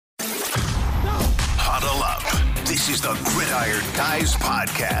This is the Gridiron Guys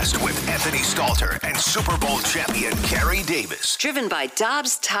podcast with Anthony Stalter and Super Bowl champion Kerry Davis. Driven by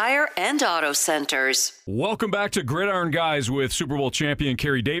Dobbs Tire and Auto Centers. Welcome back to Gridiron Guys with Super Bowl champion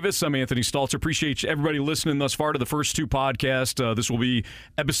Kerry Davis. I'm Anthony Stalter. Appreciate everybody listening thus far to the first two podcasts. This will be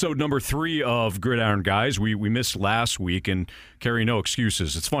episode number 3 of Gridiron Guys. We missed last week, and Kerry, no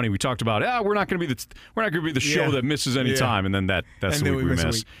excuses. It's funny, we talked about we're not going to be the show that misses any time, and then that's the week we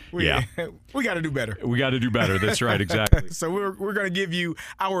miss. We got to do better. We got to do better. That's right, exactly. So we're going to give you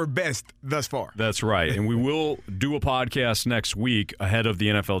our best thus far. That's right, and we will do a podcast next week ahead of the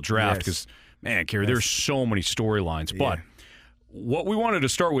NFL draft because, man, Kerry, there's so many storylines. But what we wanted to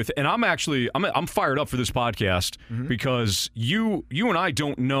start with, and I'm fired up for this podcast because you and I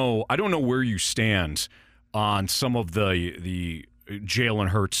don't know where you stand on some of the Jalen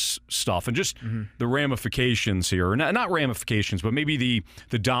Hurts stuff and just the ramifications here. Not ramifications, but maybe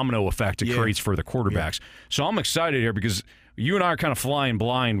the domino effect it creates for the quarterbacks. So I'm excited here because you and I are kind of flying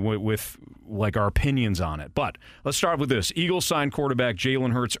blind with like our opinions on it. But let's start with this. Eagles signed quarterback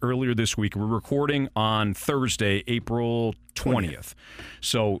Jalen Hurts earlier this week. We're recording on Thursday, April 20th.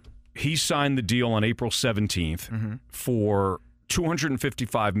 So he signed the deal on April 17th for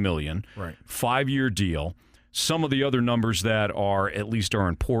 $255 million, 5-year deal. Some of the other numbers that are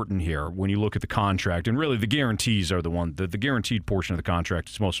important here when you look at the contract, and really the guarantees are the guaranteed portion of the contract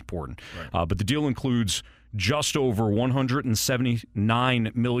is most important. But the deal includes just over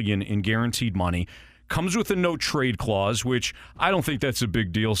 $179 million in guaranteed money. Comes with a no trade clause, which I don't think that's a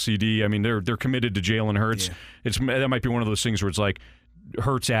big deal. CD, I mean they're committed to Jalen Hurts. That might be one of those things where it's like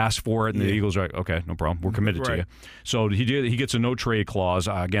Hurts asked for it, and the Eagles are like, okay, no problem. We're committed to you. So he gets a no trade clause.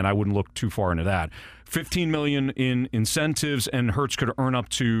 Again, I wouldn't look too far into that. $15 million in incentives, and Hurts could earn up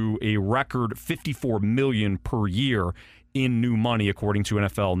to a record $54 million per year in new money, according to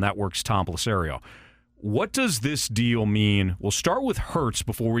NFL Network's Tom Pelissero. What does this deal mean? We'll start with Hurts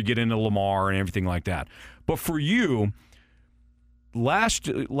before we get into Lamar and everything like that. But for you, last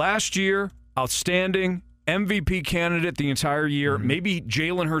year, outstanding MVP candidate the entire year. Maybe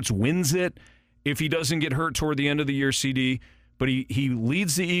Jalen Hurts wins it if he doesn't get hurt toward the end of the year, CD. But he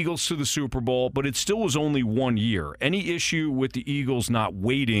leads the Eagles to the Super Bowl, but it still was only 1 year. Any issue with the Eagles not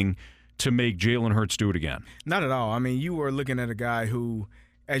waiting to make Jalen Hurts do it again? Not at all. I mean, you were looking at a guy who,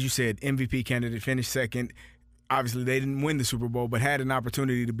 as you said, MVP candidate, finished second. Obviously, they didn't win the Super Bowl, but had an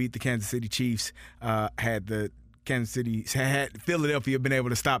opportunity to beat the Kansas City Chiefs. Had Philadelphia been able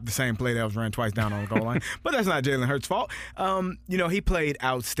to stop the same play that was ran twice down on the goal line. But that's not Jalen Hurts' fault. He played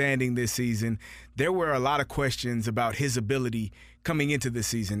outstanding this season. There were a lot of questions about his ability coming into this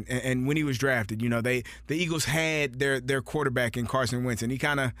season. And when he was drafted, the Eagles had their quarterback in Carson Wentz, and he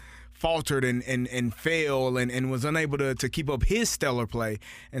kind of faltered and failed and was unable to keep up his stellar play.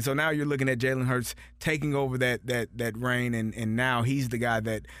 And so now you're looking at Jalen Hurts taking over that reign, and now he's the guy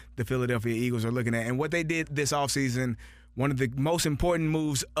that the Philadelphia Eagles are looking at. And what they did this offseason, one of the most important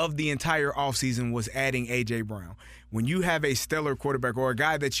moves of the entire offseason was adding A.J. Brown. When you have a stellar quarterback or a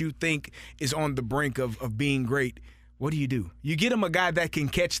guy that you think is on the brink of being great, what do? You get him a guy that can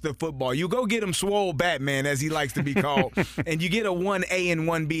catch the football. You go get him Swole Batman, as he likes to be called, and you get a 1A and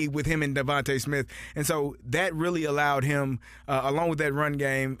 1B with him and Devontae Smith. And so that really allowed him, along with that run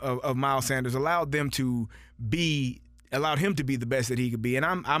game of Miles Sanders, allowed him to be the best that he could be. And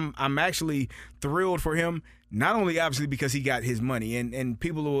I'm actually thrilled for him, not only obviously because he got his money, and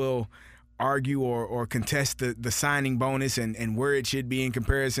people will argue or contest the signing bonus and where it should be in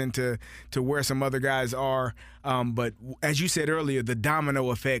comparison to where some other guys are. But as you said earlier, the domino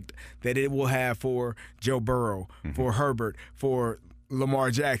effect that it will have for Joe Burrow, for Herbert, for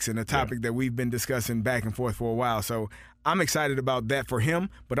Lamar Jackson, a topic that we've been discussing back and forth for a while. So I'm excited about that for him,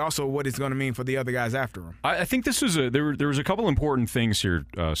 but also what it's going to mean for the other guys after him. I think this is there was a couple important things here,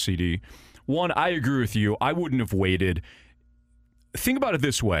 CD. One, I agree with you. I wouldn't have waited. Think about it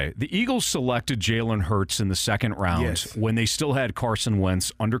this way. The Eagles selected Jalen Hurts in the second round when they still had Carson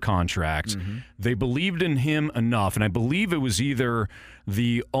Wentz under contract. They believed in him enough, and I believe it was either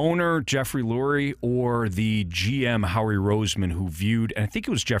the owner, Jeffrey Lurie, or the GM, Howie Roseman, who viewed, and I think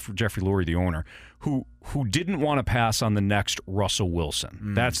it was Jeffrey Lurie, the owner, who didn't want to pass on the next Russell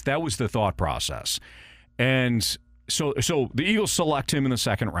Wilson. That was the thought process. And so the Eagles select him in the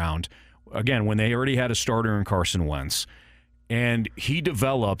second round, again, when they already had a starter in Carson Wentz. And he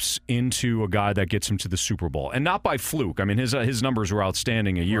develops into a guy that gets him to the Super Bowl, and not by fluke. I mean, his numbers were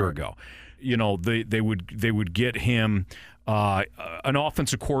outstanding a year ago. They would get him an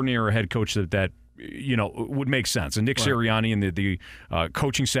offensive coordinator, a head coach that would make sense. And Nick Sirianni and the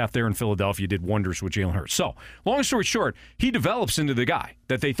coaching staff there in Philadelphia did wonders with Jalen Hurts. So, long story short, he develops into the guy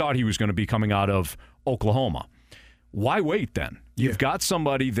that they thought he was going to be coming out of Oklahoma. why wait then? You've got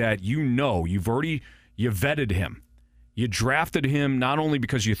somebody that you vetted him. You drafted him not only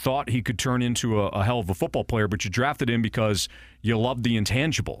because you thought he could turn into a hell of a football player, but you drafted him because you loved the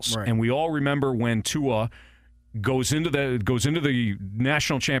intangibles. Right. And we all remember when Tua goes into the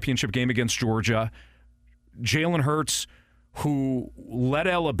national championship game against Georgia, Jalen Hurts, who led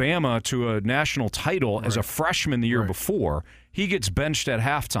Alabama to a national title as a freshman the year before, he gets benched at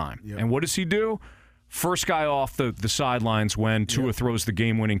halftime. Yep. And what does he do? First guy off the sidelines when Tua throws the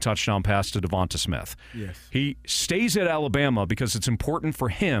game-winning touchdown pass to Devonta Smith. Yes. He stays at Alabama because it's important for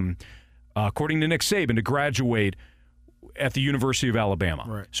him, according to Nick Saban, to graduate at the University of Alabama.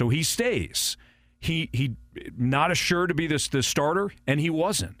 Right. So he stays. He not assured to be the starter, and he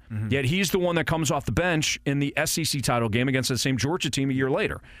wasn't. Mm-hmm. Yet he's the one that comes off the bench in the SEC title game against the same Georgia team a year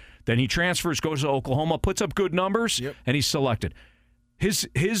later. Then he transfers, goes to Oklahoma, puts up good numbers, and he's selected.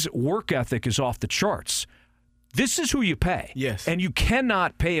 His work ethic is off the charts. This is who you pay. Yes. And you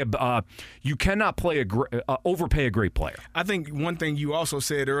cannot overpay a great player. I think one thing you also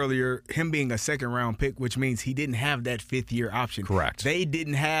said earlier, him being a second-round pick, which means he didn't have that fifth-year option. Correct. They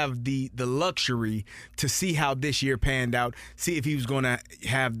didn't have the luxury to see how this year panned out, see if he was going to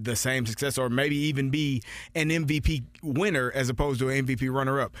have the same success or maybe even be an MVP winner as opposed to an MVP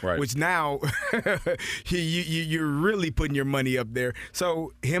runner-up, which now you're really putting your money up there.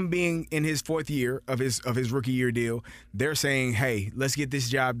 So him being in his fourth year of his rookie year deal, they're saying, hey, let's get this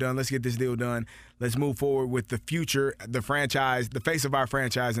job done. Let's get this deal done. Let's move forward with the future, the franchise, the face of our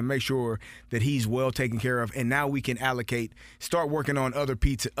franchise, and make sure that he's well taken care of. And now we can start working on other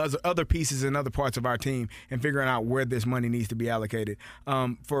pieces and other parts of our team and figuring out where this money needs to be allocated.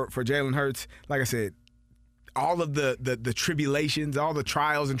 For Jalen Hurts, like I said, all of the tribulations, all the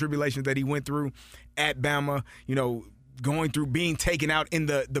trials and tribulations that he went through at Bama, going through being taken out in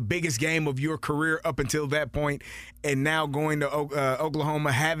the biggest game of your career up until that point, and now going to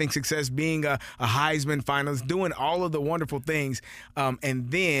Oklahoma, having success, being a Heisman finalist, doing all of the wonderful things,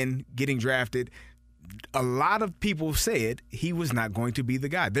 and then getting drafted. A lot of people said he was not going to be the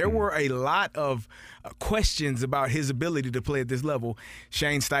guy. There were a lot of questions about his ability to play at this level.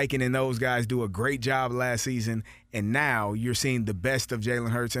 Shane Steichen and those guys do a great job last season, and now you're seeing the best of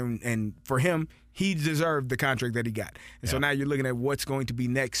Jalen Hurts, and for him, he deserved the contract that he got. And so now you're looking at what's going to be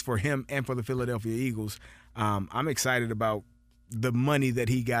next for him and for the Philadelphia Eagles. I'm excited about the money that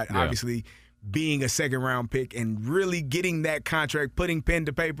he got, obviously being a second-round pick and really getting that contract, putting pen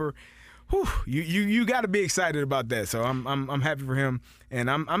to paper. Whew, you got to be excited about that. So I'm happy for him,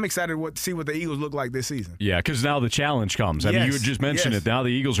 and I'm excited to see what the Eagles look like this season. Yeah, because now the challenge comes. I mean, you had just mentioned it. Now the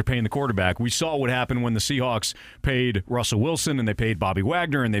Eagles are paying the quarterback. We saw what happened when the Seahawks paid Russell Wilson, and they paid Bobby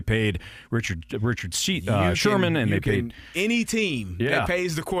Wagner, and they paid Richard Sherman, and they paid any team that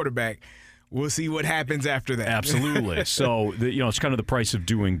pays the quarterback. We'll see what happens after that. Absolutely. So it's kind of the price of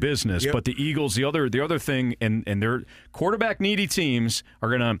doing business. Yep. But the Eagles, the other thing, and their quarterback needy teams are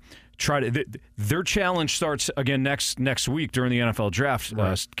going to try to. Their challenge starts again next week during the NFL draft,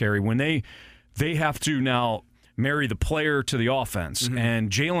 Kerry, when they have to now marry the player to the offense. Mm-hmm. And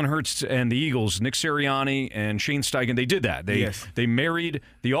Jalen Hurts and the Eagles, Nick Sirianni and Shane Steichen, they did that. They married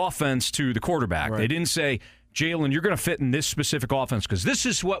the offense to the quarterback. Right. They didn't say, Jalen, you're going to fit in this specific offense because this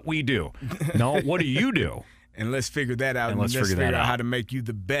is what we do. No, what do you do? And let's figure that out. And let's figure out how to make you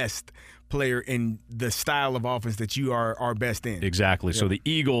the best player in the style of offense that you are best in. Exactly. Yep. So the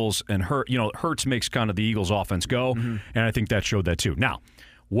Eagles and Hurts makes kind of the Eagles offense go, and I think that showed that too. Now,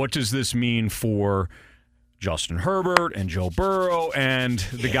 what does this mean for Justin Herbert and Joe Burrow and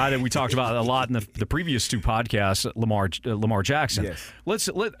the guy that we talked about a lot in the previous two podcasts, Lamar Jackson? Yes.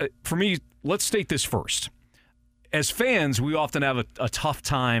 Let's state this first. As fans, we often have a tough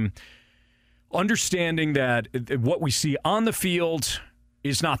time understanding that what we see on the field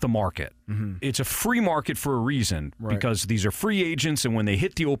is not the market. Mm-hmm. It's a free market for a reason because these are free agents, and when they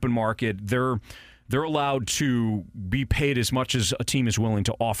hit the open market, they're allowed to be paid as much as a team is willing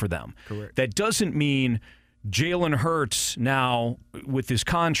to offer them. Correct. That doesn't mean Jalen Hurts now with this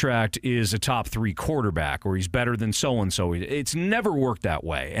contract is a top 3 quarterback or he's better than so-and-so. It's never worked that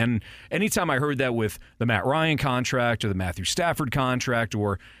way. And anytime I heard that with the Matt Ryan contract or the Matthew Stafford contract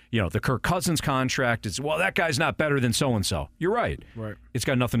or the Kirk Cousins contract, it's, well, that guy's not better than so-and-so. You're right. It's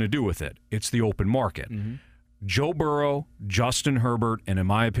got nothing to do with it. It's the open market. Mm-hmm. Joe Burrow, Justin Herbert, and in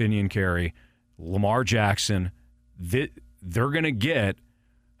my opinion, Kerry, Lamar Jackson, they're going to get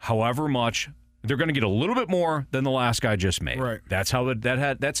however much. They're going to get a little bit more than the last guy just made. Right. That's how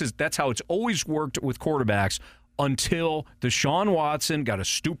it's always worked with quarterbacks until Deshaun Watson got a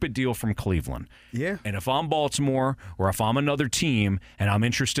stupid deal from Cleveland. Yeah. And if I'm Baltimore or if I'm another team and I'm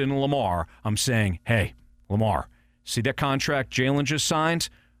interested in Lamar, I'm saying, hey, Lamar, see that contract Jalen just signed?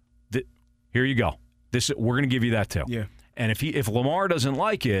 Here you go. We're going to give you that too. Yeah. And if Lamar doesn't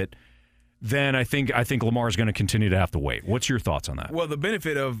like it, then I think Lamar is going to continue to have to wait. What's your thoughts on that? Well, the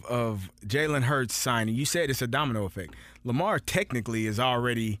benefit of Jalen Hurts signing, you said it's a domino effect. Lamar technically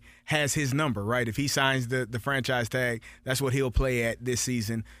has his number, right? If he signs the franchise tag, that's what he'll play at this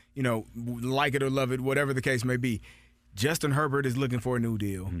season. You know, like it or love it, whatever the case may be. Justin Herbert is looking for a new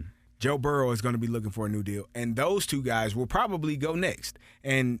deal. Mm-hmm. Joe Burrow is going to be looking for a new deal, and those two guys will probably go next.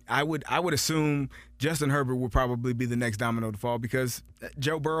 And I would assume Justin Herbert will probably be the next domino to fall because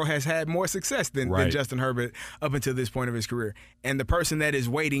Joe Burrow has had more success than Justin Herbert up until this point of his career. And the person that is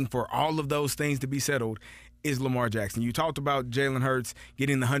waiting for all of those things to be settled is Lamar Jackson. You talked about Jalen Hurts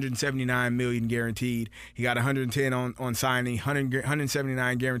getting the $179 million guaranteed. He got $110 on signing,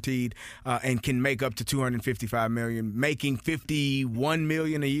 $179 guaranteed, and can make up to $255 million, making $51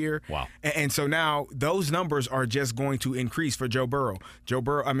 million a year. Wow! And so now those numbers are just going to increase for Justin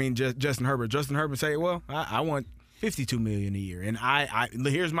Herbert. Justin Herbert say, "Well, I want $52 million a year, and I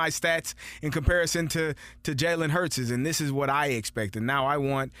here's my stats in comparison to Jalen Hurts's, and this is what I expect. And now I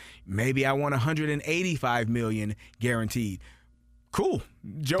want $185 million guaranteed." Cool.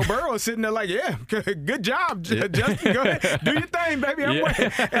 Joe Burrow is sitting there like, yeah, good job, Justin. Go ahead, do your thing, baby. I'm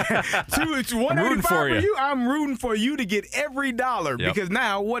waiting. It's $185 for you. I'm rooting for you to get every dollar because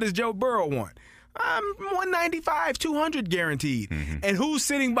now what does Joe Burrow want? I'm $195, $200 guaranteed, and who's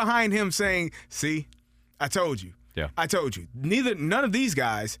sitting behind him saying, "See, I told you." Yeah, I told you. None of these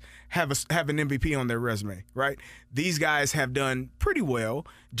guys have an MVP on their resume, right? These guys have done pretty well.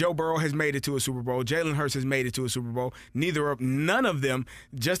 Joe Burrow has made it to a Super Bowl. Jalen Hurts has made it to a Super Bowl. None of them.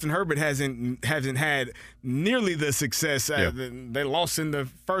 Justin Herbert hasn't had nearly the success. They lost in the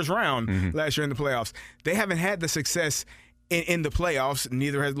first round last year in the playoffs. They haven't had the success in the playoffs.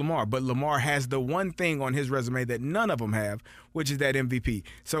 Neither has Lamar. But Lamar has the one thing on his resume that none of them have, which is that MVP.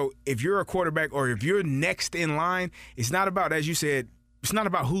 So if you're a quarterback or if you're next in line, it's not about, as you said, it's not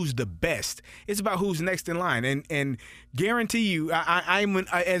about who's the best. It's about who's next in line. And guarantee you, I'm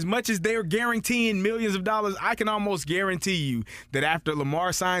as much as they're guaranteeing millions of dollars, I can almost guarantee you that after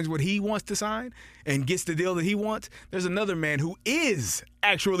Lamar signs what he wants to sign and gets the deal that he wants, there's another man who is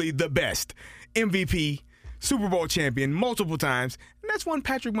actually the best MVP, Super Bowl champion multiple times, and that's one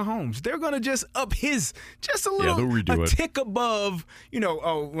Patrick Mahomes. They're going to just up his just a little tick above,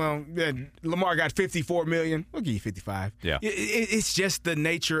 Lamar got $54 million. We'll give you $55. Yeah. It's just the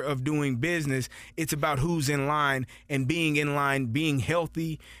nature of doing business. It's about who's in line and being in line, being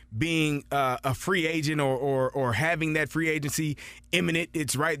healthy, being a free agent or having that free agency imminent.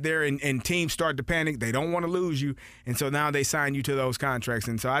 It's right there, and teams start to panic. They don't want to lose you, and so now they sign you to those contracts.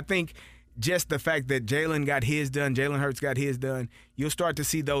 And so I think just the fact that Jalen got his done, Jalen Hurts got his done, you'll start to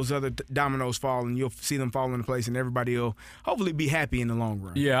see those other dominoes fall, and you'll see them fall into place, and everybody will hopefully be happy in the long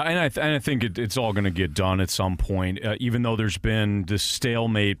run. Yeah, and I think it's all going to get done at some point, even though there's been this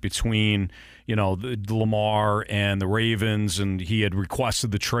stalemate between the Lamar and the Ravens, and he had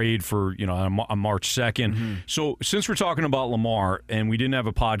requested the trade for on March 2nd. So since we're talking about Lamar, and we didn't have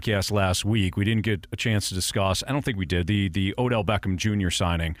a podcast last week, we didn't get a chance to discuss. I don't think we did the Odell Beckham Jr.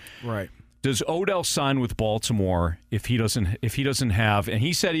 signing. Right. Does Odell sign with Baltimore if he doesn't have, and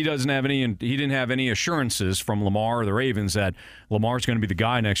he said he doesn't have any, and he didn't have any assurances from Lamar or the Ravens that Lamar's going to be the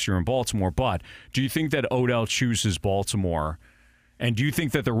guy next year in Baltimore, but do you think that Odell chooses Baltimore, and do you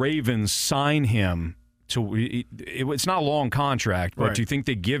think that the Ravens sign him to, it's not a long contract, but do you think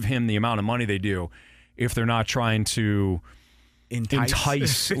they give him the amount of money they do if they're not trying to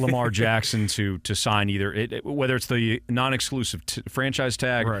entice Lamar Jackson to sign either whether it's the non-exclusive franchise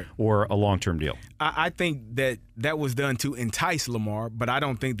tag or a long-term deal? I think that was done to entice Lamar, but I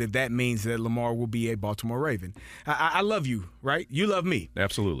don't think that means that Lamar will be a Baltimore Raven. I love you, right? You love me.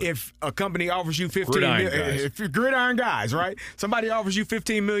 Absolutely. If a company offers you Gridiron guys, right? Somebody offers you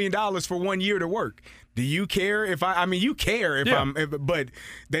 $15 million for 1 year to work. Do you care if you care if but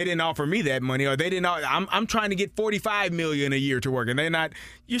they didn't offer me that money, or they didn't. I'm trying to get $45 million a year to work, and they're not.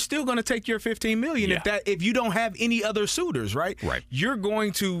 You're still going to take your $15 million if you don't have any other suitors, right? Right. You're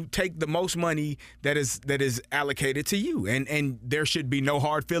going to take the most money that is allocated to you, and there should be no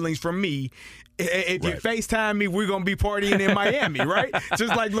hard feelings from me. If you FaceTime me, we're going to be partying in Miami, right?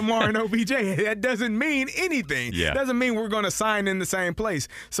 Just like Lamar and OBJ. That doesn't mean anything. Yeah. Doesn't mean we're going to sign in the same place.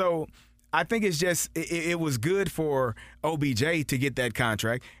 So I think it's just it was good for OBJ to get that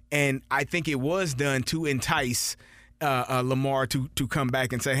contract, and I think it was done to entice Lamar to come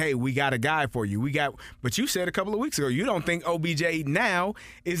back and say, hey, we got a guy for you. But you said a couple of weeks ago, you don't think OBJ now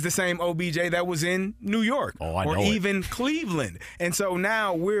is the same OBJ that was in New York or even Cleveland. And so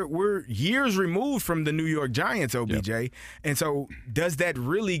now we're years removed from the New York Giants OBJ. Yep. And so does that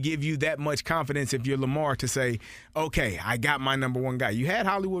really give you that much confidence if you're Lamar to say, okay, I got my number one guy? You had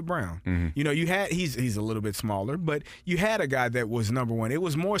Hollywood Brown. Mm-hmm. You know, you had he's a little bit smaller, but you had a guy that was number one. It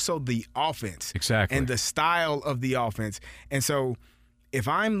was more so the offense. Exactly. And the style of the offense. And so if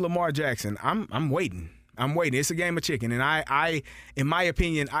I'm Lamar Jackson, I'm waiting. I'm waiting. It's a game of chicken. And I in my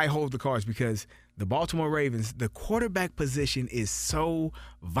opinion, I hold the cards because the Baltimore Ravens, the quarterback position is so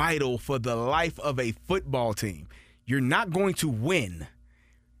vital for the life of a football team. You're not going to win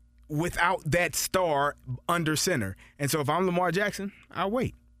without that star under center. And so if I'm Lamar Jackson, I'll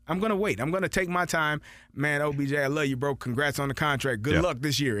wait. I'm going to wait. I'm going to take my time. Man, OBJ, I love you, bro. Congrats on the contract. Good luck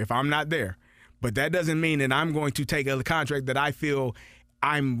this year if I'm not there. But that doesn't mean that I'm going to take a contract that I feel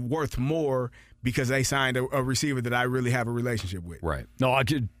I'm worth more because they signed a receiver that I really have a relationship with. Right. No,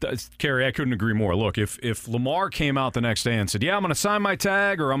 Kerry, I couldn't agree more. Look, if Lamar came out the next day and said, yeah, I'm going to sign my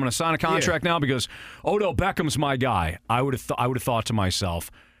tag or I'm going to sign a contract now because Odell Beckham's my guy, I would have thought to myself,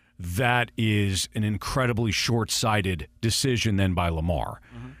 that is an incredibly short-sighted decision then by Lamar.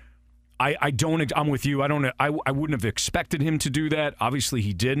 Mm-hmm. I'm with you. I wouldn't have expected him to do that. Obviously,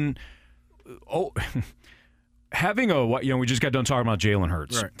 he didn't. We just got done talking about Jalen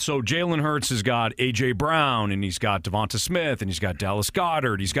Hurts. Right. So Jalen Hurts has got A.J. Brown, and he's got Devonta Smith, and he's got Dallas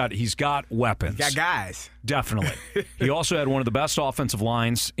Goedert. He's got weapons. He's got guys. Definitely. He also had one of the best offensive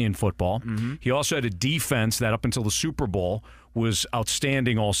lines in football. Mm-hmm. He also had a defense that up until the Super Bowl was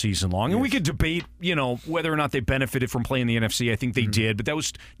outstanding all season long. And we could debate, whether or not they benefited from playing the NFC. I think they did, but that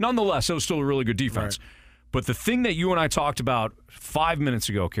was still a really good defense. Right. But the thing that you and I talked about 5 minutes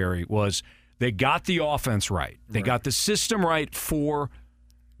ago, Kerry, was they got the offense right. They got the system right for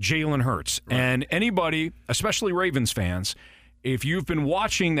Jalen Hurts. Right. And anybody, especially Ravens fans, if you've been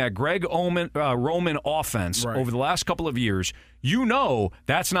watching that Greg Roman offense over the last couple of years, you know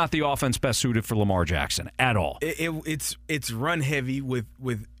that's not the offense best suited for Lamar Jackson at all. It's run heavy with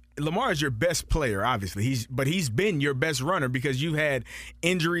Lamar is your best player, obviously. He's been your best runner because you've had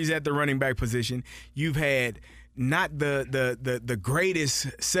injuries at the running back position. You've had not the greatest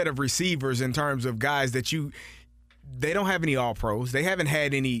set of receivers in terms of guys that they don't have any All-Pros. They haven't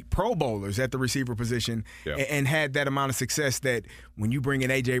had any Pro Bowlers at the receiver position and had that amount of success that when you bring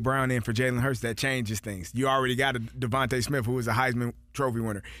an A.J. Brown in for Jalen Hurts, that changes things. You already got a Devonta Smith who was a Heisman Trophy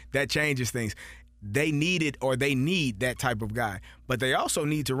winner. That changes things. They need that type of guy. But they also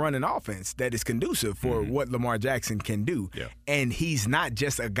need to run an offense that is conducive for what Lamar Jackson can do. Yeah. And he's not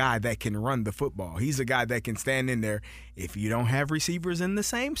just a guy that can run the football. He's a guy that can stand in there if you don't have receivers in the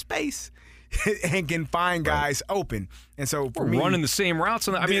same space and can find guys open. And so for me, running the same routes.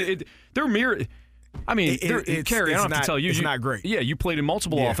 They're mirrored. Kerry, I don't have to tell you. It's not great. Yeah, you played in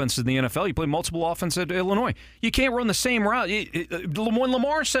multiple offenses in the NFL. You played multiple offenses at Illinois. You can't run the same route. When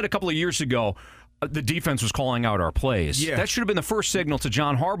Lamar said a couple of years ago, the defense was calling out our plays. Yeah. That should have been the first signal to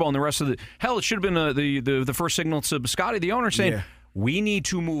John Harbaugh and the rest of the – hell, it should have been the first signal to Scotty, the owner, saying, we need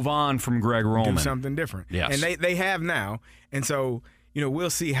to move on from Greg Roman. Do something different. Yes. And they have now. And so, we'll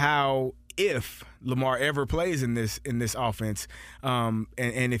see how – if Lamar ever plays in this offense, and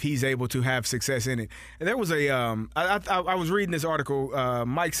if he's able to have success in it. And there was I was reading this article,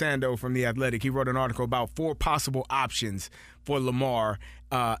 Mike Sando from The Athletic, he wrote an article about 4 possible options for Lamar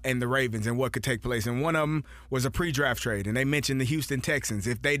and the Ravens and what could take place. And one of them was a pre-draft trade, and they mentioned the Houston Texans.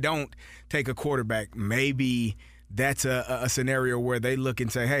 If they don't take a quarterback, maybe that's a scenario where they look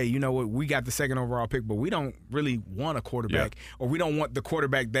and say, hey, you know what, we got the 2nd overall pick, but we don't really want a quarterback, or we don't want the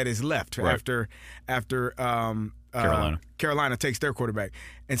quarterback that is left after Carolina takes their quarterback.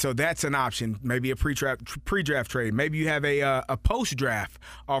 And so that's an option, maybe a pre-draft trade. Maybe you have a post-draft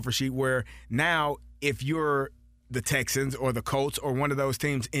offer sheet where now if you're the Texans or the Colts or one of those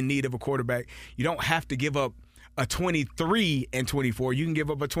teams in need of a quarterback, you don't have to give up a 23 and 24. You can give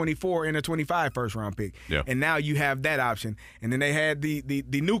up a 24 and a 25 first-round pick. Yeah. And now you have that option. And then they had the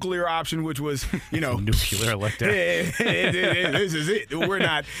nuclear option, which was, nuclear, I like that. This is it. We're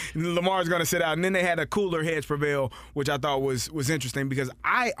not. Lamar's going to sit out. And then they had a cooler heads prevail, which I thought was interesting because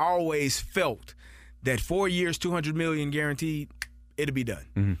I always felt that 4 years, $200 million guaranteed, it'll be done.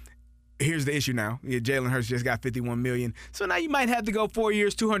 Mm-hmm. Here's the issue now. Jalen Hurts just got $51 million. So now you might have to go 4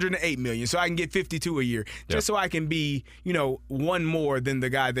 years, $208 million, so I can get $52 a year, just so I can be, one more than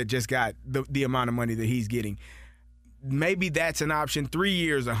the guy that just got the amount of money that he's getting. Maybe that's an option. 3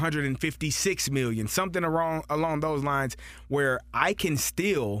 years, $156 million, something along those lines where I can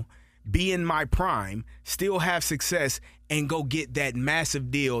still be in my prime, still have success, and go get that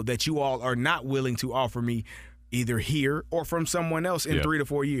massive deal that you all are not willing to offer me either here or from someone else in 3 to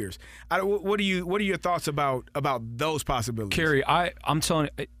 4 years? What are your thoughts about those possibilities? Kerry, I'm telling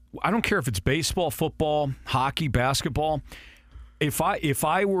you, I don't care if it's baseball, football, hockey, basketball. If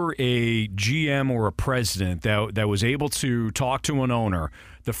I were a GM or a president that was able to talk to an owner,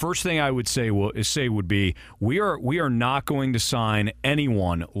 the first thing I would say would be we are not going to sign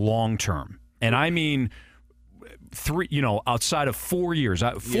anyone long term, and I mean outside of 4 years.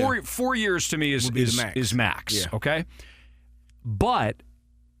 4 years to me is max. Yeah. Okay, but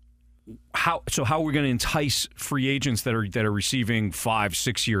how are we going to entice free agents that are receiving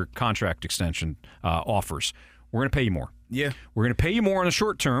 5-6 year contract extension offers? We're going to pay you more. Yeah, we're going to pay you more in the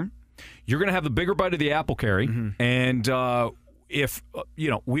short term. You're going to have the bigger bite of the apple, Kerry, and if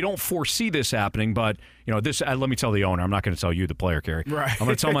we don't foresee this happening, but this. Let me tell the owner. I'm not going to tell you, the player, Kerry. Right. I'm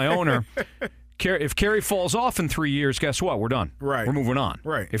going to tell my owner. If Kerry falls off in 3 years, guess what? We're done. Right. We're moving on.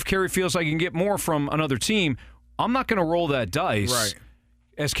 Right. If Kerry feels like he can get more from another team, I'm not going to roll that dice. Right.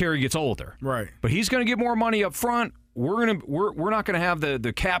 As Kerry gets older. Right. But he's going to get more money up front. We're not going to have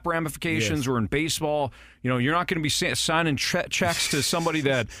the cap ramifications. Or in baseball, you're not going to be signing checks to somebody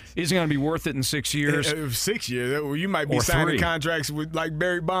that isn't going to be worth it in 6 years. 6 years, you might be Or signing 3. contracts with like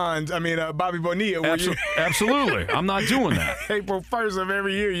Barry Bonds. Bobby Bonilla. Absolutely, I'm not doing that. April 1st of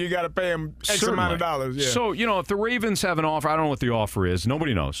every year, you got to pay him X Certainly. amount of dollars. Yeah. So if the Ravens have an offer, I don't know what the offer is.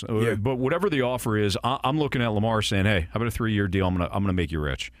 Nobody knows. Yeah. But whatever the offer is, I'm looking at Lamar saying, "Hey, how about a 3-year deal? I'm gonna make you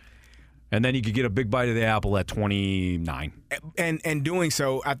rich." And then you could get a big bite of the apple at 29. And doing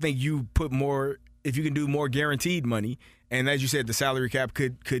so, I think you put more, if you can do more guaranteed money, and as you said, the salary cap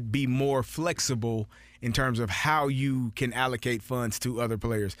could be more flexible in terms of how you can allocate funds to other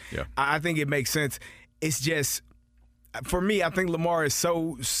players. Yeah. I think it makes sense. It's just, for me, I think Lamar is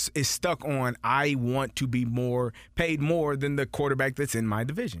stuck on, I want to be paid more than the quarterback that's in my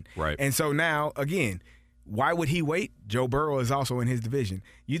division. Right. And so now, again, why would he wait? Joe Burrow is also in his division.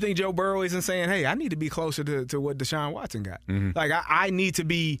 You think Joe Burrow isn't saying, hey, I need to be closer to what Deshaun Watson got? Mm-hmm. Like, I need to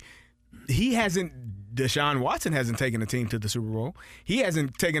be – Deshaun Watson hasn't taken a team to the Super Bowl. He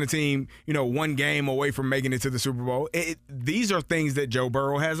hasn't taken a team, one game away from making it to the Super Bowl. These are things that Joe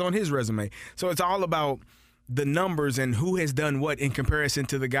Burrow has on his resume. So it's all about the numbers and who has done what in comparison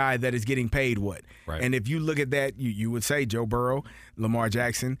to the guy that is getting paid what. Right. And if you look at that, you would say Joe Burrow, Lamar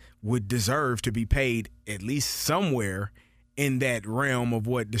Jackson would deserve to be paid at least somewhere in that realm of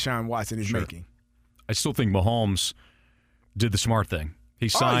what Deshaun Watson is making. I still think Mahomes did the smart thing. He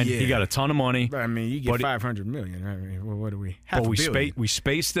signed. Yeah. He got a ton of money. But, you get $500 million. What do we? But we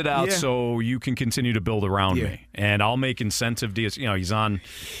spaced it out so you can continue to build around me, and I'll make incentive deals. He's on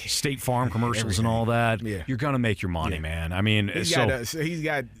State Farm commercials and all that. Yeah. You're gonna make your money, man. He's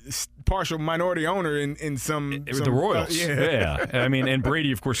got partial minority owner in some the Royals. Yeah. And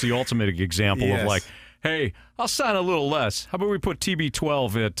Brady, of course, the ultimate example of like, hey, I'll sign a little less. How about we put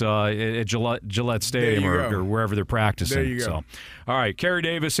TB12 at Gillette Stadium or wherever they're practicing? There you go. So, all right, Kerry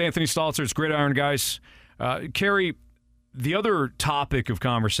Davis, Anthony Stalter, it's Gridiron, guys. Kerry, the other topic of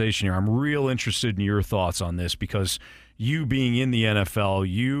conversation here, I'm real interested in your thoughts on this because you being in the NFL,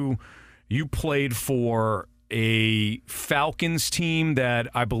 you played for a Falcons team that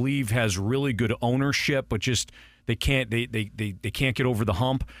I believe has really good ownership, but just they can't get over the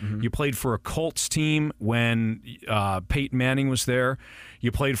hump. Mm-hmm. You played for a Colts team when Peyton Manning was there.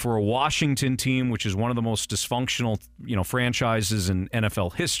 You played for a Washington team, which is one of the most dysfunctional franchises in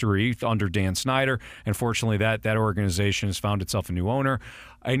NFL history under Dan Snyder. And fortunately, that organization has found itself a new owner.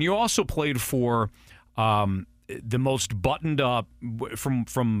 And you also played for the most buttoned up,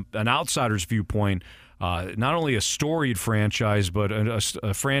 from an outsider's viewpoint, not only a storied franchise, but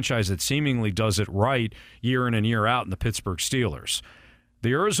a franchise that seemingly does it right year in and year out in the Pittsburgh Steelers.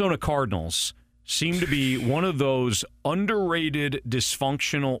 The Arizona Cardinals seem to be one of those underrated,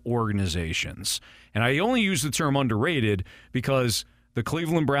 dysfunctional organizations. And I only use the term underrated because the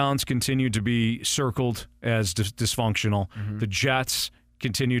Cleveland Browns continue to be circled as dysfunctional. Mm-hmm. The Jets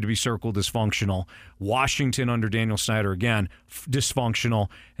continue to be circled dysfunctional. Washington under Daniel Snyder, again, dysfunctional.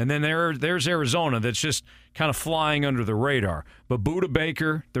 And then there's Arizona that's just kind of flying under the radar. But Budda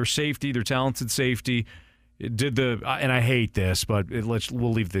Baker, their safety, their talented safety, and I hate this, but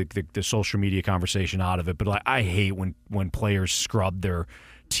we'll leave the social media conversation out of it. But I hate when players scrub their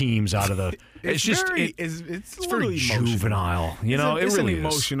teams out of the. It's very juvenile. It's really an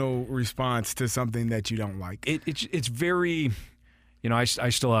emotional response to something that you don't like. It's very. I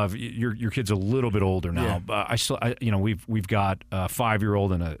still have your kid's a little bit older now. Yeah. We've got a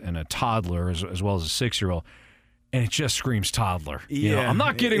 5-year-old and a toddler as well as a 6-year-old. and it just screams toddler. You know, I'm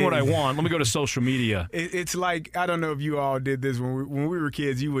not getting what I want. Let me go to social media. It's like, I don't know if you all did this when we were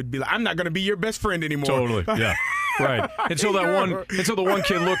kids. You would be like, I'm not going to be your best friend anymore. Totally, yeah. Right. Until the one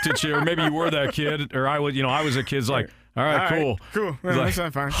kid looked at you, or maybe you were that kid, or I was a kid. It's like, all right, cool. Cool. Well, like,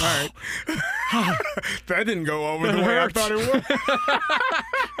 that's fine. All right. That didn't go over the way I thought it would.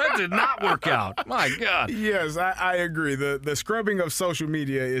 That did not work out. My God. Yes, I agree. The scrubbing of social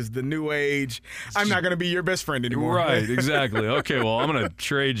media is the new age. I'm not going to be your best friend anymore. Right, exactly. Okay, well, I'm going to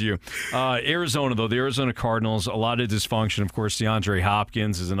trade you. Arizona, though, the Arizona Cardinals, a lot of dysfunction. Of course, DeAndre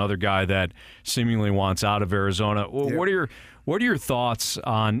Hopkins is another guy that seemingly wants out of Arizona. Well, yep. What are your thoughts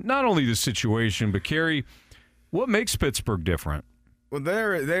on not only the situation, but, Kerry, what makes Pittsburgh different? Well,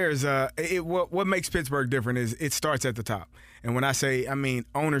 what makes Pittsburgh different is it starts at the top. And when I say,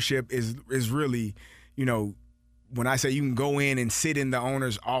 ownership is really, when I say you can go in and sit in the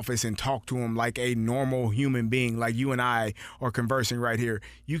owner's office and talk to him like a normal human being, like you and I are conversing right here,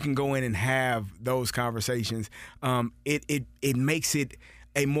 you can go in and have those conversations. It makes it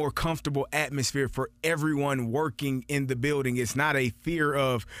a more comfortable atmosphere for everyone working in the building. It's not a fear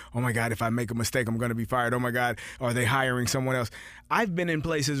of, oh my God, if I make a mistake, I'm going to be fired. Oh my God, are they hiring someone else? I've been in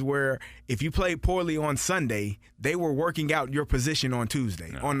places where if you played poorly on Sunday, they were working out your position on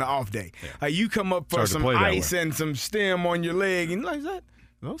Tuesday, on the off day. Yeah. You come up for some ice and some stem on your leg, and like that.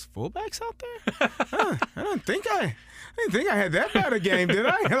 Those fullbacks out there? I didn't think I had that bad a game, did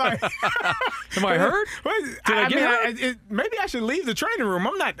I? Am I hurt? Did I get hurt? Maybe I should leave the training room.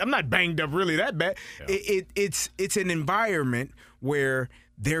 I'm not banged up really that bad. Yeah. It's an environment where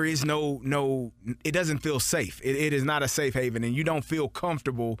there is no it doesn't feel safe. It is not a safe haven, and you don't feel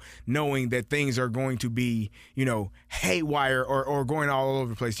comfortable knowing that things are going to be, haywire or going all over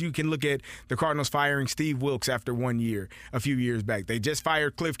the place. You can look at the Cardinals firing Steve Wilkes after 1 year a few years back. They just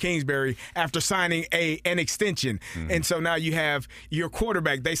fired Cliff Kingsbury after signing an extension. Mm-hmm. And so now you have your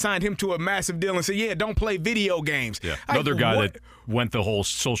quarterback. They signed him to a massive deal and said, yeah, don't play video games. Yeah. Another guy that went the whole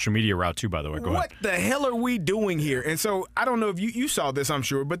social media route too, by the way. Go ahead. What the hell are we doing here? And so I don't know if you saw this, I'm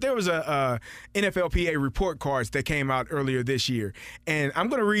sure, but there was a NFLPA report cards that came out earlier this year. And I'm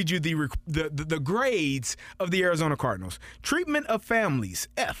going to read you the grades of the Arizona Cardinals. Treatment of families,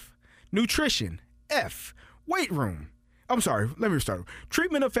 F. Nutrition, F. Weight room. I'm sorry, let me restart.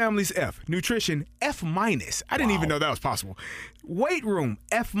 Treatment of families, F. Nutrition, F-. I didn't even know that was possible. Weight room,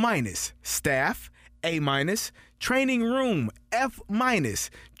 F-. Staff, A-. Training room, F-.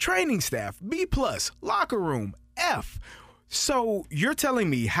 Training staff, B+. Locker room, F. So you're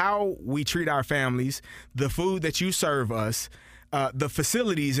telling me how we treat our families, the food that you serve us, the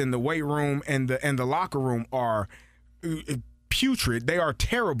facilities in the weight room and the locker room are putrid. They are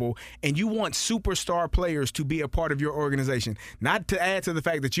terrible, and you want superstar players to be a part of your organization. Not to add to the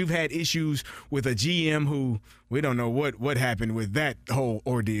fact that you've had issues with a GM who we don't know what happened with that whole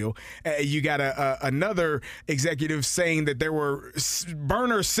ordeal. You got another executive saying that there were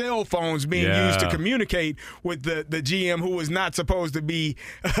burner cell phones being used to communicate with the GM who was not supposed to be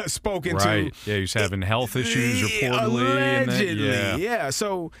spoken to. Right. Yeah, he was having health issues reportedly. Allegedly. Yeah.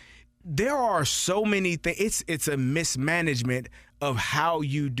 So there are so many things. It's a mismanagement of how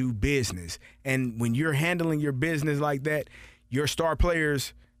you do business. And when you're handling your business like that, your star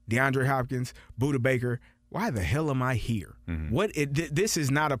players, DeAndre Hopkins, Budda Baker, why the hell am I here? Mm-hmm. This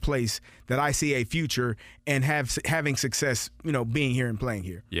is not a place that I see a future and having success, being here and playing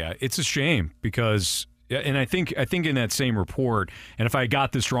here. Yeah, it's a shame because and I think in that same report, and if I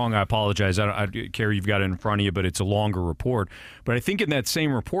got this wrong, I apologize. Kerry, you've got it in front of you, but it's a longer report. But I think in that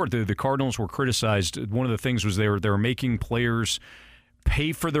same report, the Cardinals were criticized. One of the things was they were making players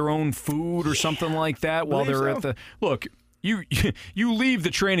pay for their own food or something like that while they're at the look. You leave the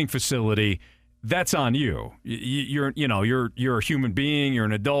training facility. That's on you. You're a human being. You're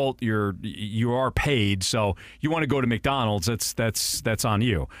an adult. You are paid. So you want to go to McDonald's. That's on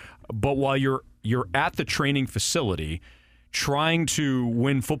you. But while you're at the training facility, trying to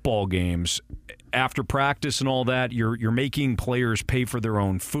win football games after practice and all that, you're making players pay for their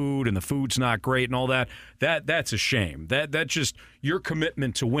own food, and the food's not great and all that. That's a shame. That just your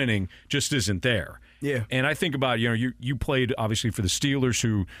commitment to winning just isn't there. Yeah. And I think about you played obviously for the Steelers,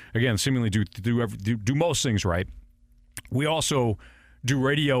 who again seemingly do most things right. We also do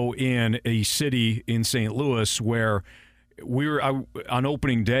radio in a city in St. Louis where we were on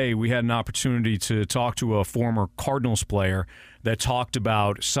opening day. We had an opportunity to talk to a former Cardinals player that talked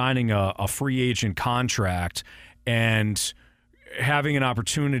about signing a free agent contract and having an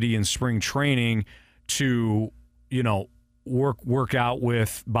opportunity in spring training to work out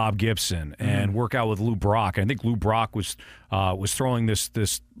with Bob Gibson and work out with Lou Brock. I think Lou Brock was throwing this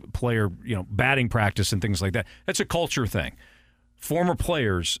player, batting practice and things like that. That's a culture thing. Former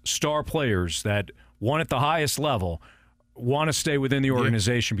players, star players that won at the highest level, want to stay within the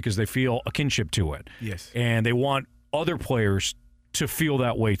organization because they feel a kinship to it. Yes. And they want other players to feel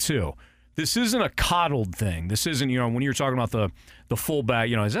that way too. This isn't a coddled thing. This isn't, when you're talking about the fullback,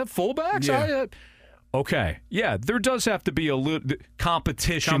 is that fullbacks? Yeah. Okay. Yeah, there does have to be a little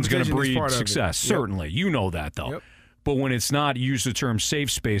competition's going to breed success. Certainly. You know that, though. Yep. But when it's not, use the term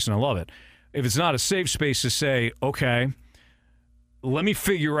safe space, and I love it. If it's not a safe space to say, okay, let me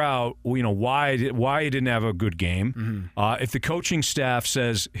figure out, why I didn't have a good game. If the coaching staff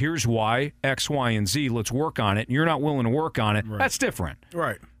says, here's why, X, Y, and Z, let's work on it, and you're not willing to work on it, that's different.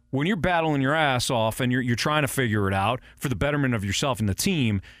 Right. When you're battling your ass off and you're trying to figure it out for the betterment of yourself and the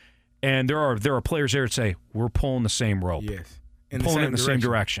team, and there are players there that say, we're pulling the same rope. Yes. Pulling it in the same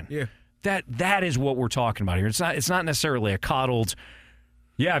direction. Yeah. That is what we're talking about here. It's not necessarily a coddled.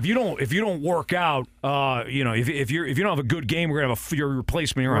 Yeah, if you don't work out, if you don't have a good game, we're gonna have your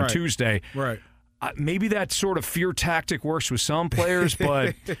replacement here on Tuesday. Right. Maybe that sort of fear tactic works with some players,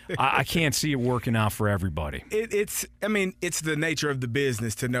 but I can't see it working out for everybody. It's the nature of the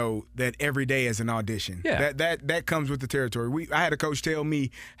business to know that every day is an audition. Yeah. That comes with the territory. I had a coach tell me,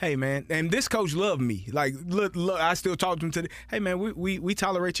 hey, man, and this coach loved me. Like, look, I still talk to him today. Hey, man, we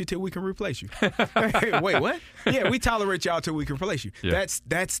tolerate you till we can replace you. Wait, what? Yeah, we tolerate y'all till we can replace you. Yeah.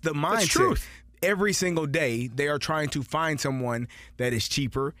 That's the mindset. That's truth. Every single day, they are trying to find someone that is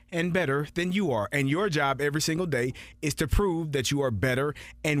cheaper and better than you are. And your job every single day is to prove that you are better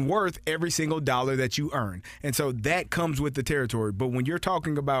and worth every single dollar that you earn. And so that comes with the territory. But when you're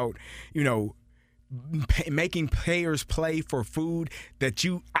talking about, making players play for food that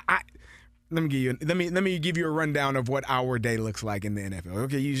let me give you a rundown of what our day looks like in the NFL.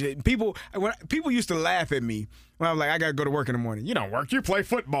 Okay, people used to laugh at me when I was like, I gotta go to work in the morning. You don't work, you play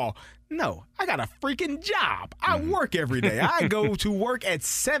football. No, I got a freaking job. I work every day. I go to work at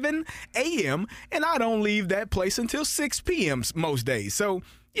 7 a.m. and I don't leave that place until 6 p.m. most days. So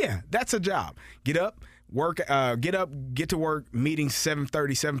yeah, that's a job. Get up. Get to work, meetings 7:30,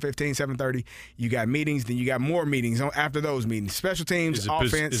 7:15, 7:30. You got meetings, then you got more meetings after those meetings. Special teams,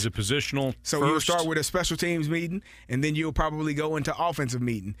 offense. Is it positional So first? You'll start with a special teams meeting, and then you'll probably go into offensive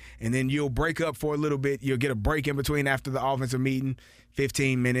meeting. And then you'll break up for a little bit. You'll get a break in between after the offensive meeting,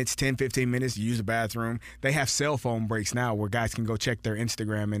 15 minutes, 10, 15 minutes, you use the bathroom. They have cell phone breaks now where guys can go check their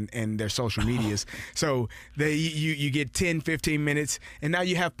Instagram and their social medias. So you get 10, 15 minutes, and now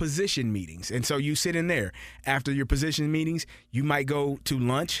you have position meetings. And so you sit in there. After your position meetings, you might go to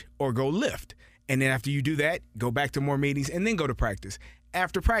lunch or go lift. And then after you do that, go back to more meetings and then go to practice.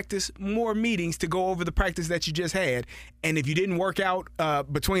 After practice, more meetings to go over the practice that you just had. And if you didn't work out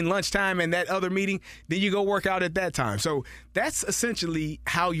between lunchtime and that other meeting, then you go work out at that time. So that's essentially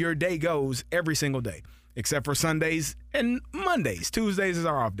how your day goes every single day, except for Sundays and Mondays. Tuesdays is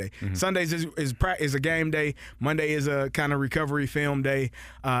our off day. Mm-hmm. Sundays is a game day. Monday is a kind of recovery film day.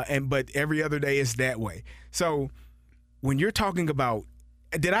 But every other day is that way. So when you're talking about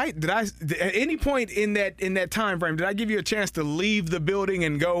Did I at any point in that time frame, did I give you a chance to leave the building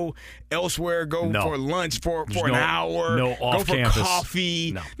and go elsewhere, for lunch for an hour, go for campus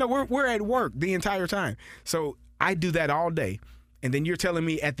coffee? No, we're at work the entire time. So I do that all day. And then you're telling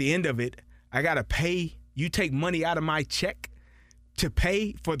me at the end of it, I got to pay, you take money out of my check to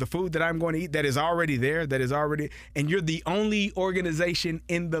pay for the food that I'm going to eat that is already there, and you're the only organization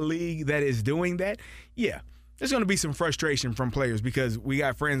in the league that is doing that? Yeah. There's going to be some frustration from players because we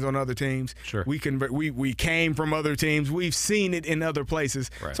got friends on other teams. Sure. We came from other teams. We've seen it in other places.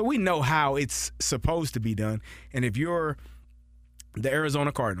 Right. So we know how it's supposed to be done. And if you're the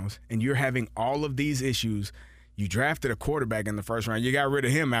Arizona Cardinals and you're having all of these issues, you drafted a quarterback in the first round. You got rid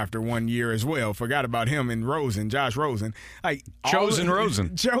of him after 1 year as well. Forgot about him and Josh Rosen. Chosen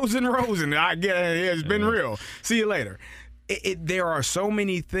Rosen. I get it. It's been real. See you later. There are so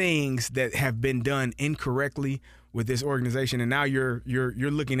many things that have been done incorrectly with this organization, and now you're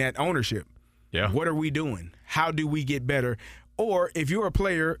looking at ownership. Yeah. What are we doing? How do we get better? Or if you're a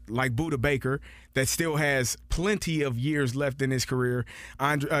player like Budda Baker that still has plenty of years left in his career,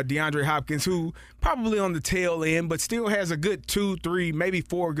 DeAndre Hopkins, who probably on the tail end but still has a good 2, 3, maybe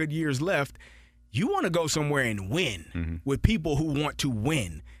 4 good years left, you want to go somewhere and win with people who want to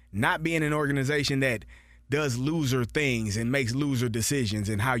win, not be in an organization that does loser things and makes loser decisions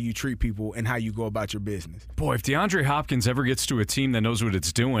in how you treat people and how you go about your business. Boy, if DeAndre Hopkins ever gets to a team that knows what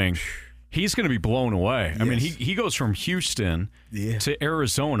it's doing, he's going to be blown away. Yes. I mean, he goes from Houston to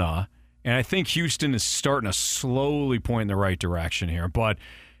Arizona, And I think Houston is starting to slowly point in the right direction here. But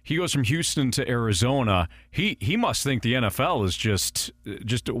he goes from Houston to Arizona. He must think the NFL is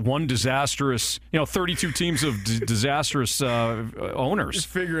just one disastrous, 32 teams of disastrous owners. Just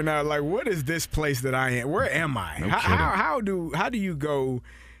figuring out, like, what is this place that I am? Where am I? No how do you go?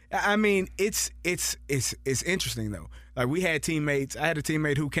 I mean, it's interesting though. Like, we had teammates. I had a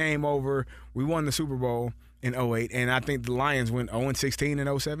teammate who came over. We won the Super Bowl in 2008, and I think the Lions went 0-16 in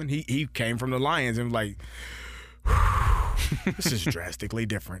 2007. He came from the Lions and was like, this is drastically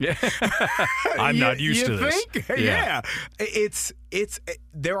different. Yeah. I'm not used to this. You think? Yeah. It's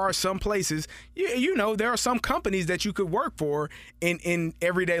there are some places, there are some companies that you could work for in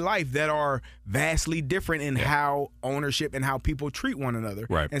everyday life that are vastly different in how ownership and how people treat one another.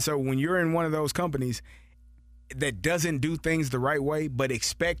 Right. And so when you're in one of those companies that doesn't do things the right way, but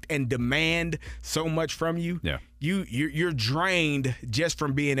expect and demand so much from you, you're drained just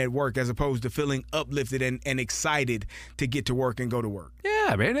from being at work, as opposed to feeling uplifted and excited to get to work and go to work.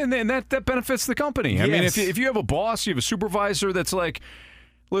 Yeah, man, and that benefits the company. Yes. I mean, if you have a boss, you have a supervisor that's like,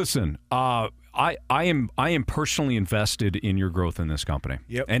 listen, I am personally invested in your growth in this company,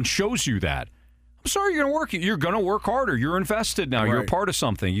 and shows you that. I'm sorry, you're gonna work harder. You're invested now. Right. You're a part of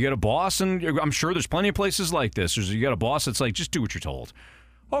something. You got a boss, and I'm sure there's plenty of places like this. You got a boss that's like, just do what you're told.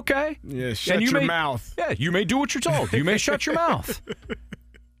 Okay. Yeah, shut your mouth. Yeah, you may do what you're told. You may shut your mouth.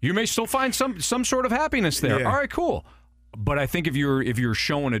 You may still find some sort of happiness there. Yeah. All right, cool. But I think if you're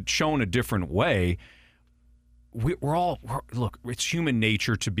shown a different way, look, it's human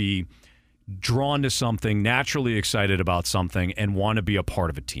nature to be drawn to something, naturally excited about something, and want to be a part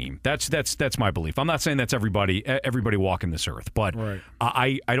of a team. That's my belief. I'm not saying that's everybody walking this earth, but right.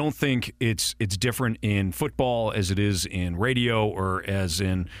 I don't think it's different in football as it is in radio or as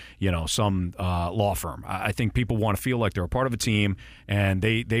in some law firm. I think people want to feel like they're a part of a team, and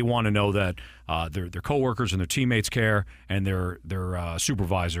they want to know that their coworkers and their teammates care, and their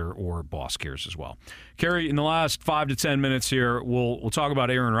supervisor or boss cares as well. Kerry, in the last 5 to 10 minutes here, we'll talk about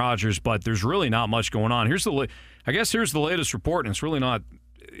Aaron Rodgers, but there's really not much going on. Here's the latest report, and it's really not.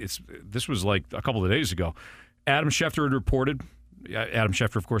 This was like a couple of days ago. Adam Schefter had reported. Adam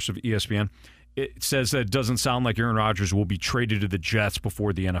Schefter, of course, of ESPN. It says that it doesn't sound like Aaron Rodgers will be traded to the Jets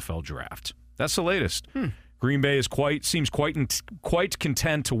before the NFL draft. That's the latest. Green Bay seems quite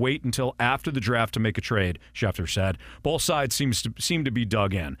content to wait until after the draft to make a trade, Schefter said. Both sides seem to be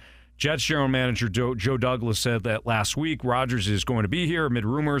dug in. Jets general manager Joe Douglas said that last week Rodgers is going to be here amid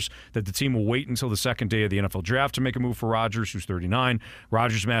rumors that the team will wait until the second day of the NFL draft to make a move for Rodgers, who's 39.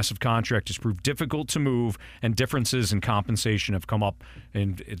 Rodgers' massive contract has proved difficult to move, and differences in compensation have come up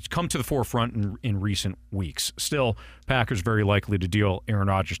and it's come to the forefront in recent weeks. Still, Packers very likely to deal Aaron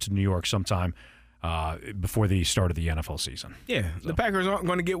Rodgers to New York sometime before the start of the NFL season. Yeah, so. The Packers aren't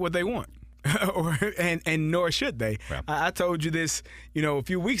going to get what they want. and nor should they. Yeah. I told you this, a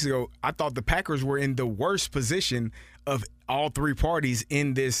few weeks ago. I thought the Packers were in the worst position of all three parties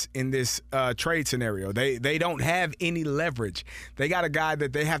in this trade scenario. They don't have any leverage. They got a guy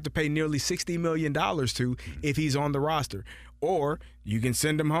that they have to pay nearly $60 million to if he's on the roster. Or you can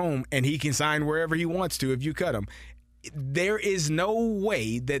send him home and he can sign wherever he wants to if you cut him. There is no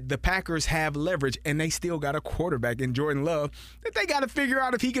way that the Packers have leverage, and they still got a quarterback in Jordan Love that they got to figure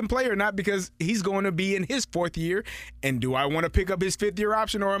out if he can play or not, because he's going to be in his fourth year. And do I want to pick up his fifth-year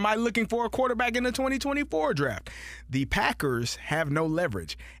option, or am I looking for a quarterback in the 2024 draft? The Packers have no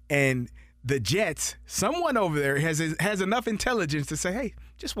leverage, and the Jets, someone over there has enough intelligence to say, hey,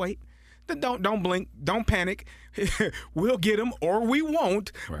 just wait. Don't blink. Don't panic. We'll get him or we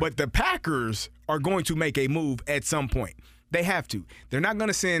won't. Right. But the Packers are going to make a move at some point. They have to. They're not going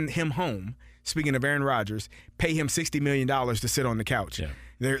to send him home. Speaking of Aaron Rodgers, pay him $60 million to sit on the couch.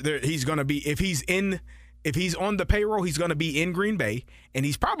 Yeah. He's going to be, if he's on the payroll, he's going to be in Green Bay, and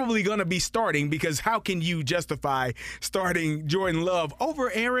he's probably going to be starting, because how can you justify starting Jordan Love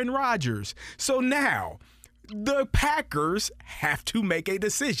over Aaron Rodgers? So now the Packers have to make a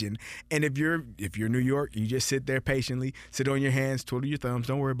decision. And if you're New York, you just sit there patiently, sit on your hands, twiddle your thumbs.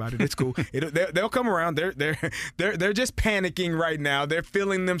 Don't worry about it. It's cool. They'll come around. They're just panicking right now. They're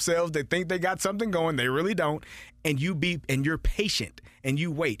feeling themselves. They think they got something going. They really don't. And you're patient and you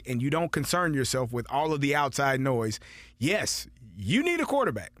wait and you don't concern yourself with all of the outside noise. Yes, you need a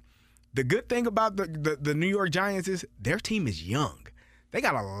quarterback. The good thing about the New York Giants is their team is young. They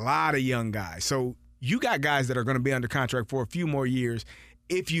got a lot of young guys. So you got guys that are going to be under contract for a few more years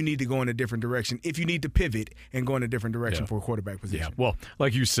if you need to go in a different direction, if you need to pivot and go in a different direction for a quarterback position. Yeah, well,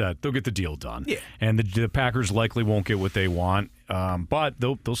 like you said, they'll get the deal done. Yeah. And the Packers likely won't get what they want. But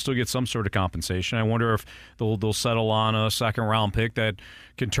they'll still get some sort of compensation. I wonder if they'll settle on a second-round pick that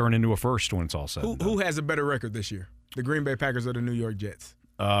can turn into a first when it's all said and done. Who has a better record this year? The Green Bay Packers or the New York Jets?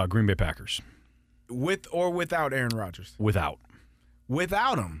 Green Bay Packers. With or without Aaron Rodgers? Without.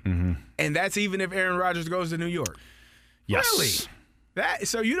 Without him? Mm-hmm. And that's even if Aaron Rodgers goes to New York? Yes. Really?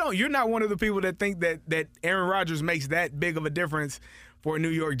 So you're not one of the people that think that Aaron Rodgers makes that big of a difference for a New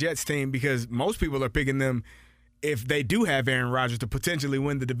York Jets team, because most people are picking them if they do have Aaron Rodgers to potentially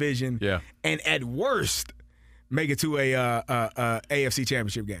win the division and at worst make it to a AFC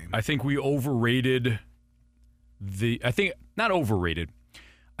Championship game. I think we overrated not overrated.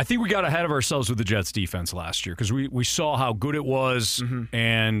 I think we got ahead of ourselves with the Jets defense last year because we saw how good it was,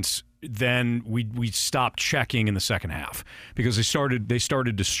 and then we stopped checking in the second half because they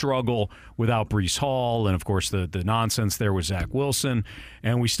started to struggle without Breece Hall, and of course the nonsense there was Zach Wilson,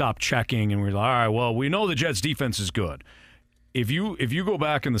 and we stopped checking, and we were like, all right, well, we know the Jets defense is good. If you go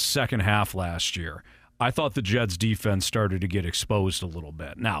back in the second half last year, I thought the Jets defense started to get exposed a little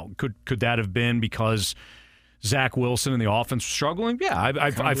bit. Now, could that have been because Zach Wilson and the offense was struggling? Yeah,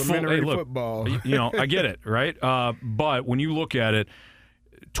 I football. I get it, right? But when you look at it,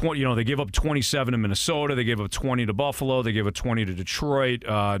 they gave up 27 to Minnesota, they gave up 20 to Buffalo, they gave up 20 to Detroit,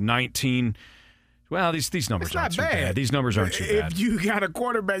 19. Well, these numbers aren't too bad. These numbers aren't too bad. If you got a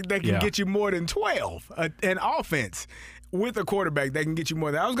quarterback that can get you more than 12, an offense with a quarterback that can get you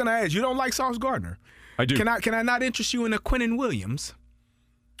more than. I was going to ask, you don't like Sauce Gardner? I do. Can I not interest you in a Quinnen Williams?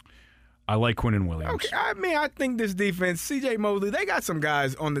 I like Quinnen Williams. Okay, I think this defense, C.J. Mosley, they got some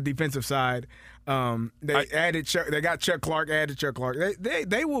guys on the defensive side. They got Chuck Clark, added Chuck Clark.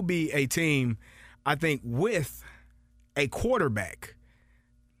 They will be a team, I think, with a quarterback,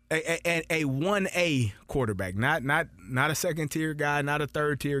 a 1A quarterback, not a second-tier guy, not a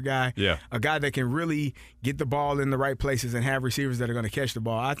third-tier guy. Yeah. A guy that can really get the ball in the right places and have receivers that are going to catch the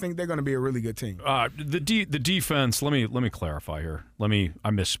ball. I think they're going to be a really good team. The defense, let me clarify here.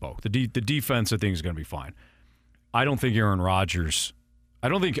 I misspoke. The defense I think is going to be fine. I don't think Aaron Rodgers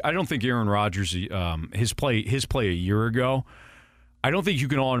his play a year ago, I don't think you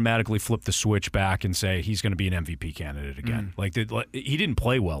can automatically flip the switch back and say he's going to be an MVP candidate again. He didn't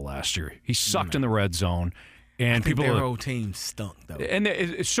play well last year. He sucked in the red zone, and their whole team stunk though. And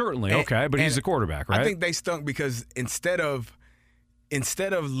it's certainly okay, but he's the quarterback, right? I think they stunk because instead of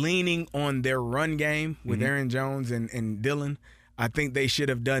leaning on their run game with Aaron Jones and Dillon, I think they should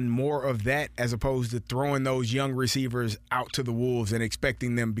have done more of that as opposed to throwing those young receivers out to the wolves and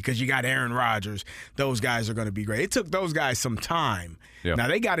expecting them, because you got Aaron Rodgers, those guys are going to be great. It took those guys some time. Yep. Now,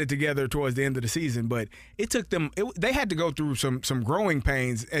 they got it together towards the end of the season, but it took them they had to go through some growing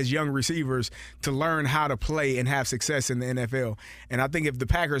pains as young receivers to learn how to play and have success in the NFL. And I think if the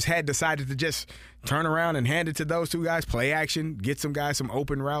Packers had decided to just turn around and hand it to those two guys, play action, get some guys some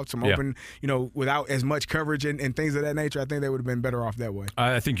open routes, open, without as much coverage and things of that nature, I think they would have been better off that way.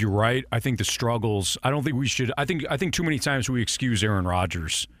 I think you're right. I think the struggles, I don't think we should, I think too many times we excuse Aaron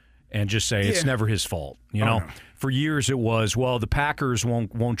Rodgers and just say it's never his fault. No. For years it was, well, the Packers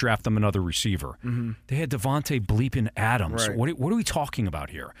won't draft them another receiver. Mm-hmm. They had Devontae bleeping Adams. Right. What are we talking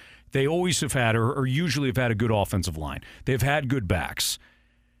about here? They always have had, or usually have had, a good offensive line. They've had good backs.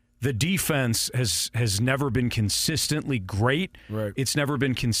 The defense has never been consistently great. Right. It's never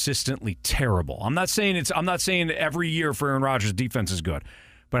been consistently terrible. I'm not saying every year for Aaron Rodgers defense is good,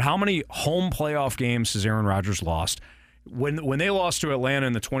 but how many home playoff games has Aaron Rodgers lost? When they lost to Atlanta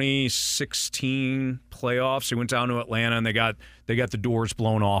in the 2016 playoffs, they went down to Atlanta and they got the doors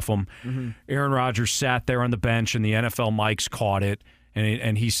blown off them. Mm-hmm. Aaron Rodgers sat there on the bench and the NFL mics caught it.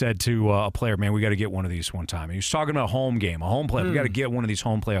 And he said to a player, man, we got to get one of these one time. And he was talking about a home play. We got to get one of these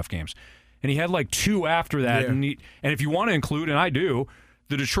home playoff games. And he had like two after that. Yeah. And if you want to include, and I do,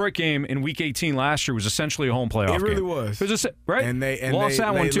 the Detroit game in Week 18 last year was essentially a home playoff game. It really was. It was right? And they lost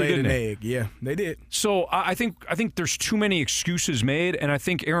that one too, didn't they? Yeah, they did. So I think there's too many excuses made, and I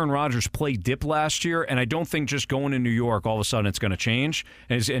think Aaron Rodgers played dip last year, and I don't think just going to New York all of a sudden it's going to change,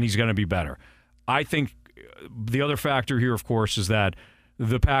 and he's going to be better. I think the other factor here, of course, is that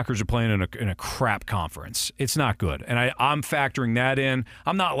the Packers are playing in a crap conference. It's not good, and I'm factoring that in.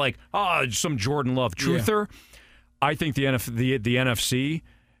 I'm not like some Jordan Love truther. Yeah. I think the NFC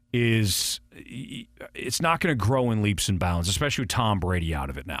it's not going to grow in leaps and bounds, especially with Tom Brady out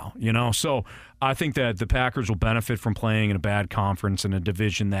of it now. So I think that the Packers will benefit from playing in a bad conference in a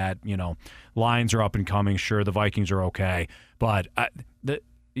division that Lions are up and coming. Sure, the Vikings are okay, but the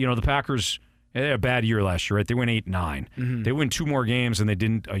Packers. They had a bad year last year, right? They went 8-9. Mm-hmm. They win two more games than they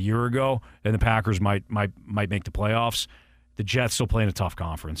didn't a year ago, and the Packers might make the playoffs. The Jets still play in a tough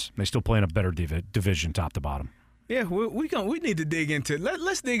conference. They still play in a better division, top to bottom. Yeah, we need to dig into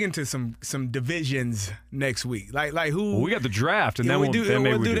let's dig into some divisions next week. Like who? Well, we got the draft, and then we'll do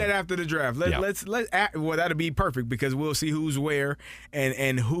that after the draft. Well, that'll be perfect because we'll see who's where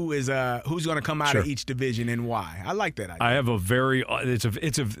and who's going to come out of each division and why. I like that idea. I have a very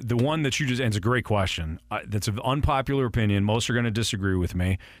the one that you just, and it's a great question. That's an unpopular opinion. Most are going to disagree with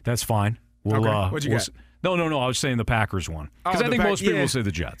me. That's fine. What you got? No. I was saying the Packers one because I think most people will say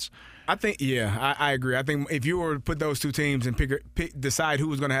the Jets. I think, I agree. I think if you were to put those two teams and decide who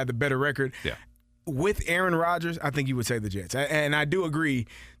was going to have the better record, with Aaron Rodgers, I think you would say the Jets. And I do agree,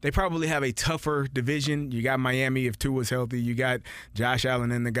 they probably have a tougher division. You got Miami if Tua's healthy. You got Josh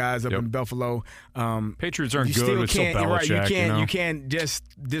Allen and the guys up in Buffalo. Patriots aren't good with Belichick. You can't just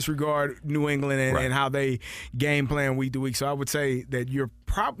disregard New England and how they game plan week to week. So I would say that you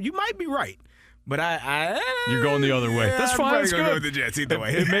might be right. But you're going the other way. That's fine. It's good. Go with the Jets either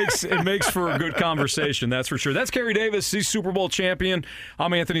way. It makes for a good conversation. That's for sure. That's Kerry Davis. He's Super Bowl champion.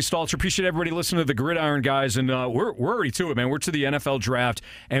 I'm Anthony Stalter. Appreciate everybody listening to the Gridiron guys, and we're already to it, man. We're to the NFL draft,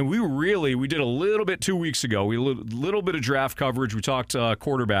 and we did a little bit 2 weeks ago. We did a little bit of draft coverage. We talked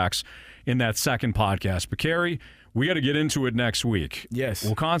quarterbacks in that second podcast. But Kerry, we got to get into it next week. Yes,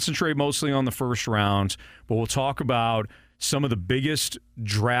 we'll concentrate mostly on the first round, but we'll talk about some of the biggest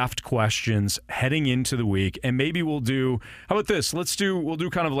draft questions heading into the week, and maybe we'll do. How about this? We'll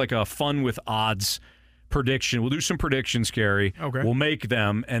do kind of like a fun with odds prediction. We'll do some predictions, Kerry. Okay. We'll make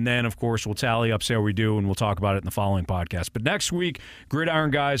them, and then of course we'll tally up, see how we do, and we'll talk about it in the following podcast. But next week,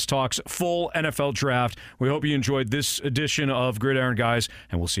 Gridiron Guys talks full NFL draft. We hope you enjoyed this edition of Gridiron Guys,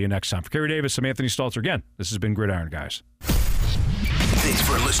 and we'll see you next time. For Kerry Davis, I'm Anthony Stalter. Again, this has been Gridiron Guys. Thanks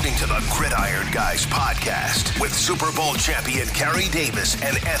for listening to the Gridiron Guys podcast with Super Bowl champion Kerry Davis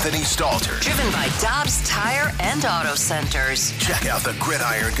and Anthony Stalter. Driven by Dobbs Tire and Auto Centers. Check out the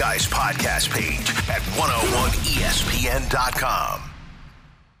Gridiron Guys podcast page at 101ESPN.com.